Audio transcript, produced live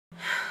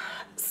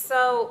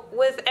So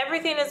with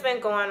everything that's been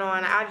going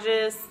on, I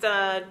just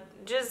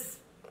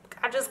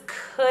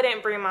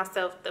couldn't bring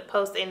myself to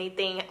post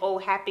anything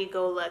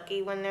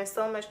happy-go-lucky when there's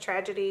so much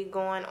tragedy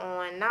going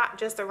on, not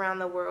just around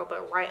the world,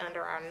 but right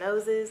under our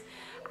noses.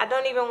 I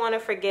don't even want to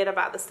forget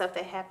about the stuff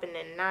that happened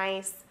in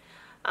Nice,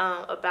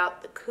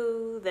 about the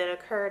coup that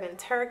occurred in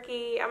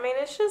Turkey. I mean,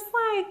 it's just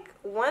like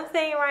one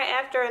thing right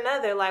after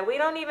another. Like, we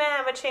don't even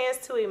have a chance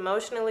to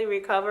emotionally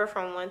recover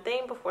from one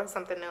thing before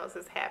something else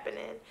is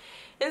happening.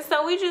 And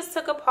so we just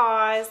took a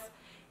pause.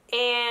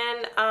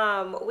 And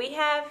we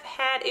have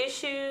had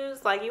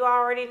issues. Like, you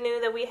already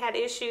knew that we had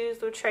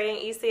issues with Trey and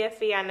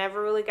ECFE. I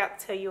never really got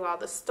to tell you all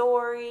the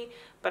story,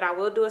 but I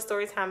will do a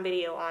story time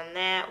video on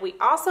that. We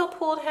also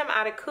pulled him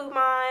out of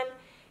Kumon.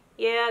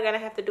 Yeah, I'm gonna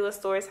have to do a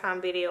story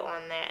time video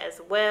on that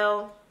as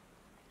well.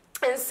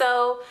 And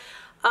so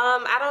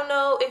I don't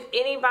know if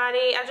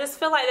anybody, I just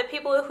feel like the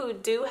people who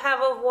do have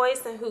a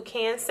voice and who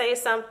can say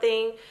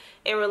something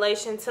in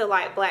relation to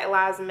like Black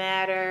Lives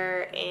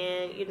Matter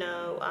and, you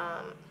know,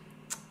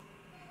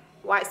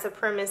 white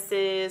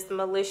supremacists,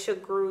 militia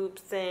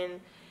groups,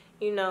 and,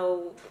 you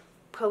know,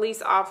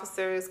 police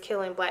officers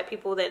killing black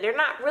people, that they're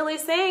not really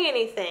saying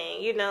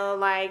anything. You know,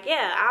 like,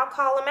 yeah, I'll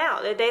call them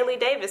out. The Daily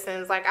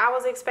Davidsons, like, I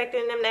was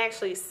expecting them to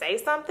actually say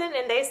something,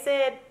 and they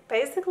said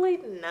basically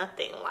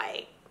nothing.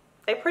 Like,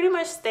 they pretty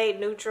much stayed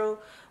neutral,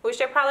 which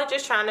they're probably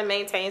just trying to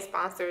maintain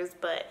sponsors,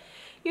 but,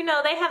 you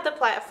know, they have the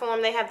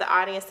platform, they have the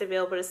audience to be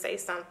able to say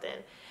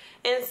something.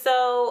 And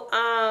so,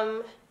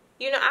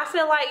 you know, I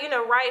feel like, you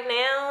know, right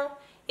now,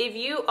 if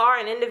you are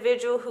an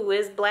individual who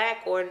is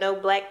black or know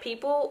black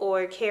people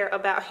or care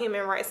about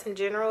human rights in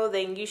general,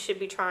 then you should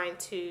be trying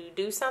to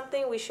do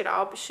something. We should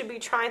all be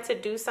trying to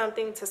do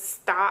something to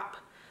stop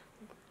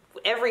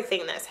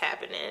everything that's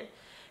happening.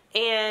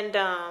 And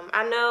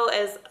I know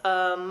as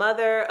a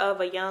mother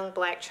of a young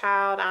black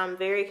child, I'm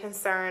very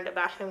concerned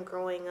about him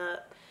growing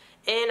up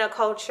in a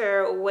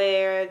culture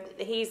where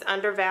he's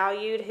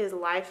undervalued, his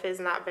life is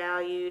not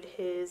valued,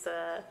 his,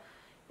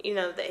 you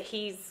know, that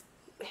he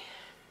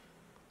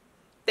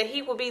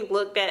will be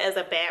looked at as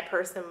a bad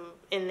person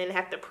and then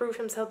have to prove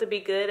himself to be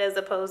good, as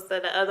opposed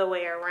to the other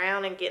way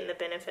around and getting the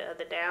benefit of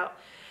the doubt.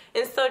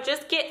 And so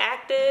just get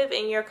active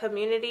in your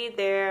community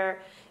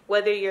there,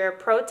 whether you're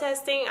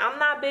protesting. I'm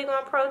not big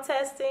on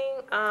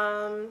protesting.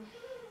 I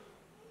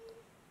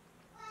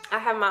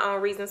have my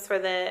own reasons for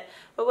that.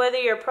 But whether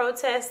you're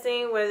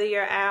protesting, whether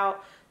you're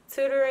out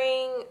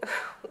tutoring,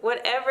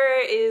 whatever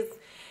is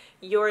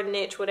your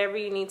niche, whatever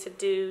you need to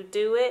do,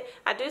 do it.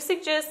 I do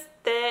suggest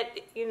that,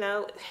 you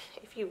know,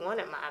 if you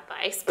wanted my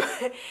advice,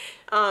 but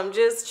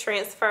just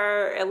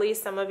transfer at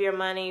least some of your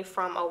money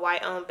from a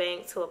white-owned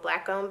bank to a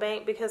black-owned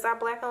bank, because our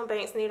black-owned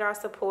banks need our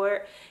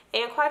support,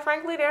 and quite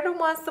frankly, they're the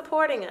ones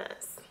supporting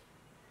us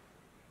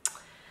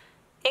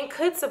and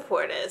could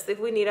support us if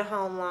we need a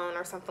home loan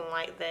or something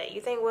like that. You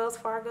think Wells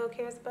Fargo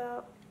cares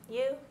about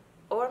you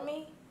or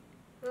me?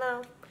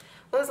 No.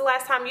 When was the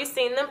last time you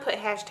seen them put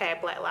hashtag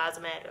Black Lives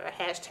Matter or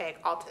hashtag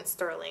Alton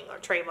Sterling or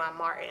Trayvon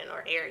Martin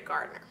or Eric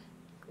Gardner?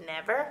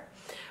 Never.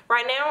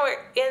 Right now we're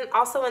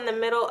also in the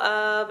middle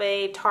of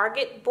a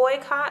Target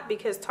boycott,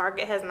 because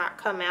Target has not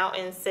come out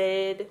and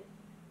said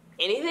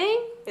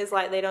anything. It's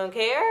like they don't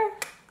care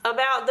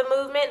about the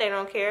movement. They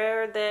don't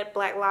care that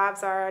black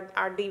lives are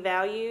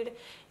devalued.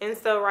 And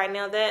so right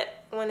now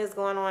that one is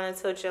going on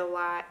until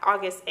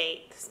August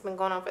 8th. It's been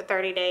going on for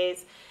 30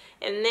 days.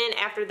 And then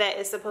after that,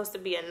 it's supposed to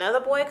be another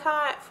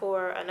boycott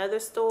for another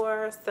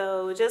store.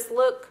 So just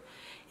look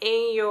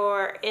in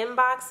your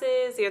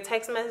inboxes, your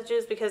text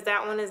messages, because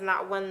that one is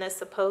not one that's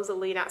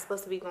supposedly not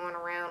supposed to be going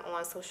around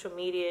on social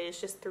media. It's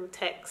just through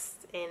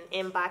text and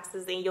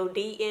inboxes and your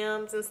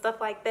DMs and stuff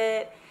like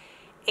that.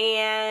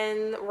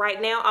 And right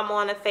now I'm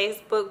on a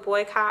Facebook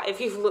boycott, if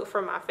you look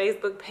for my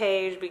Facebook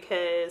page,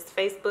 because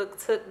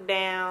Facebook took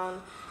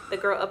down the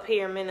girl up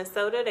here in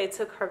Minnesota. They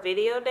took her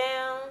video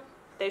down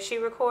that she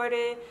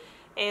recorded,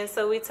 and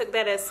so we took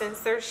that as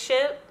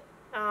censorship,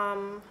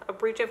 a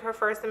breach of her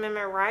First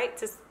Amendment right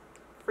to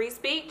free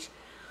speech.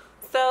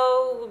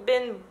 So we've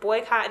been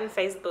boycotting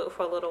Facebook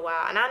for a little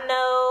while, and I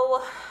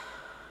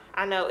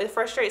know it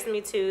frustrates me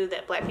too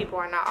that black people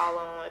are not all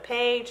on one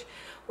page.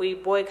 We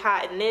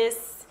boycotting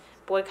this,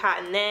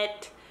 boycotting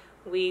that,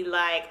 we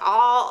like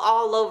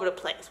all over the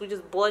place. We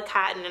just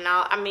boycotting and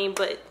all. I mean,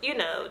 but you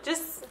know,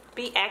 just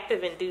be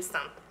active and do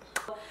something.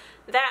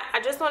 That I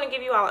just want to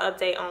give you all an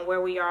update on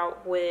where we are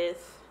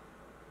with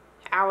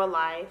our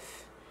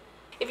life.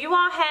 If you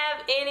all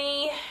have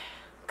any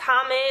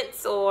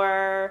comments,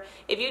 or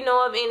if you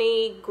know of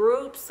any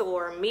groups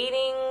or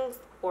meetings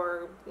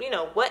or, you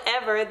know,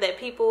 whatever that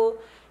people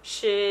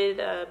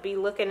should be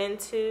looking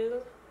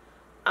into,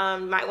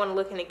 might want to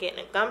look into getting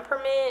a gun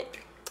permit.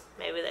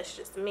 Maybe that's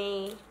just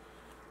me,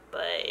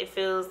 but it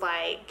feels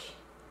like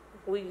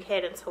we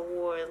heading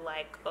toward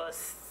like a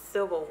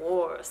civil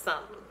war or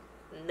something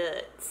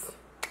nuts.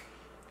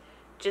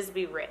 Just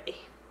be ready.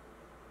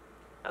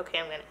 Okay,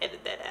 I'm gonna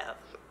edit that out.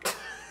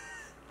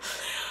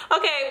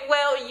 Okay,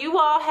 well, you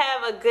all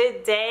have a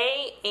good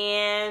day,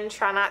 and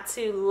try not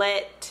to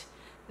let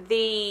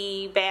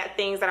the bad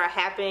things that are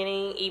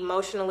happening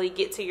emotionally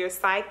get to your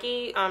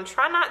psyche,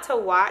 try not to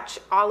watch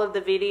all of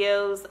the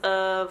videos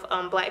of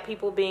black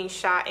people being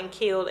shot and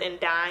killed and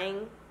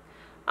dying.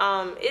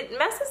 It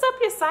messes up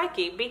your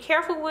psyche. Be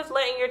careful with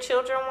letting your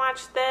children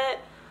watch that.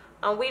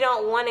 We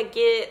don't want to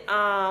get,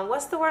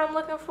 what's the word I'm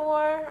looking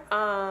for?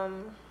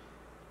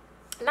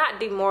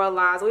 Not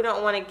demoralized. We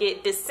don't want to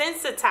get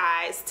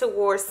desensitized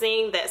towards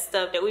seeing that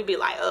stuff that we'd be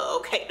like, oh,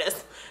 okay,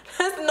 that's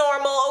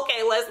normal.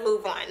 Okay, let's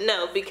move on.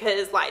 No,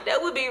 because like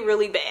that would be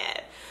really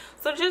bad.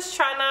 So just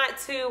try not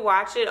to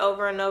watch it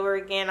over and over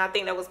again. I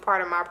think that was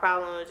part of my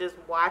problem, was just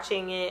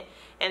watching it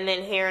and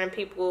then hearing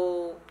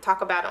people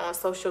talk about it on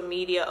social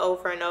media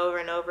over and over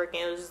and over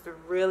again. It was just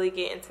really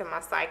getting to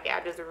my psyche.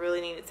 I just really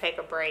need to take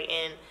a break.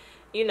 And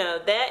you know,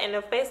 that and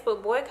the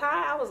Facebook boycott,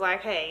 I was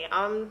like, hey,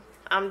 I'm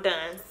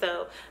done.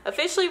 So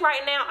officially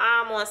right now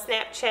I'm on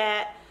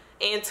Snapchat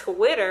and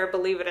Twitter.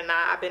 Believe it or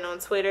not, I've been on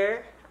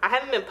Twitter. I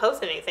haven't been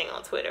posting anything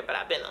on Twitter, but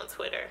I've been on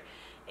Twitter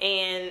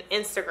and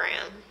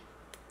Instagram.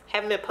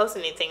 Haven't been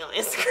posting anything on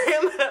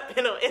Instagram, but I've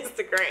been on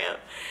Instagram.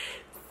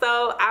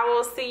 So I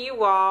will see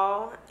you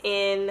all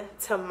in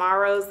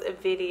tomorrow's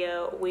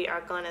video. We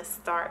are going to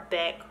start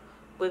back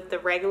with the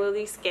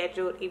regularly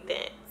scheduled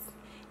events.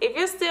 If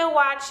you're still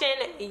watching,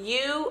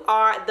 you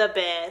are the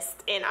best,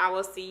 and I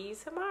will see you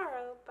tomorrow.